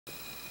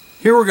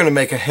Here we're going to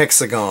make a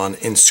hexagon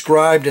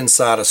inscribed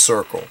inside a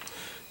circle.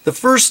 The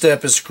first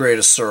step is to create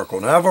a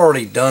circle. Now I've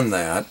already done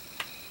that.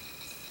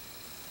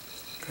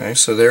 Okay,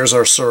 so there's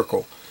our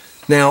circle.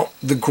 Now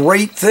the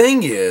great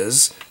thing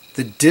is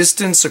the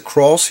distance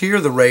across here,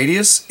 the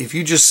radius, if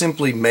you just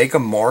simply make a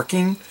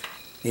marking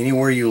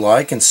anywhere you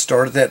like and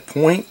start at that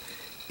point,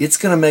 it's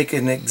going to make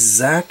an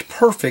exact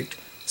perfect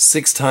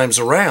 6 times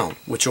around,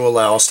 which will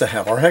allow us to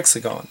have our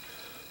hexagon.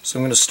 So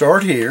I'm going to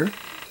start here,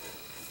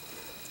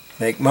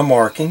 make my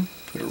marking,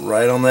 put it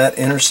right on that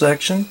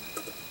intersection,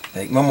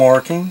 make my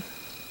marking,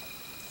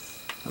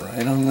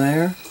 right on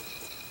there,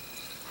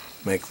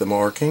 make the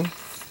marking,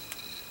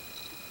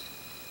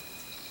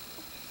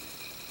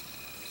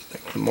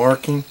 make the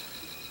marking,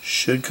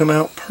 should come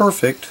out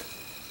perfect,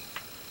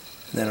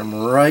 and then I'm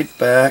right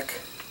back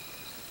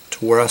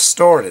to where I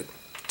started.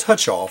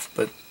 Touch off,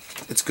 but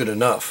it's good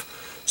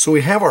enough. So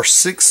we have our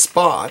 6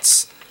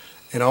 spots,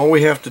 and all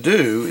we have to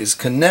do is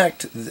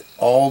connect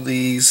all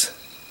these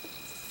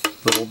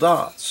little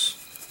dots.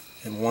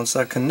 And once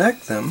I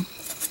connect them,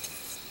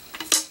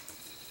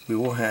 we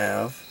will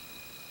have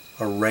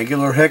a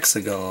regular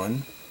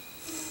hexagon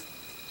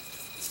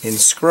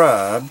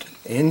inscribed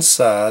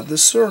inside the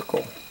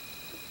circle.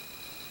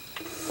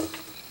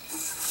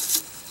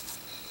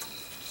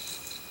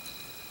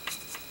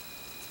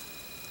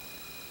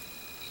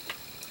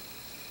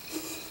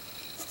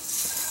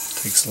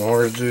 Takes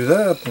longer to do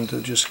that than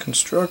to just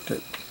construct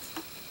it.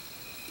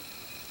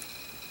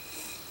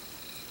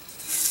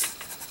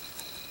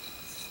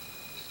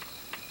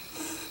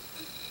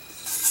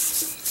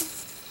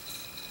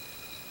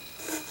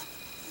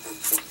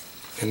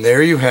 And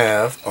there you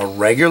have a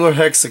regular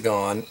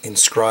hexagon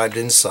inscribed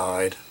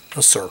inside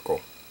a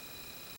circle.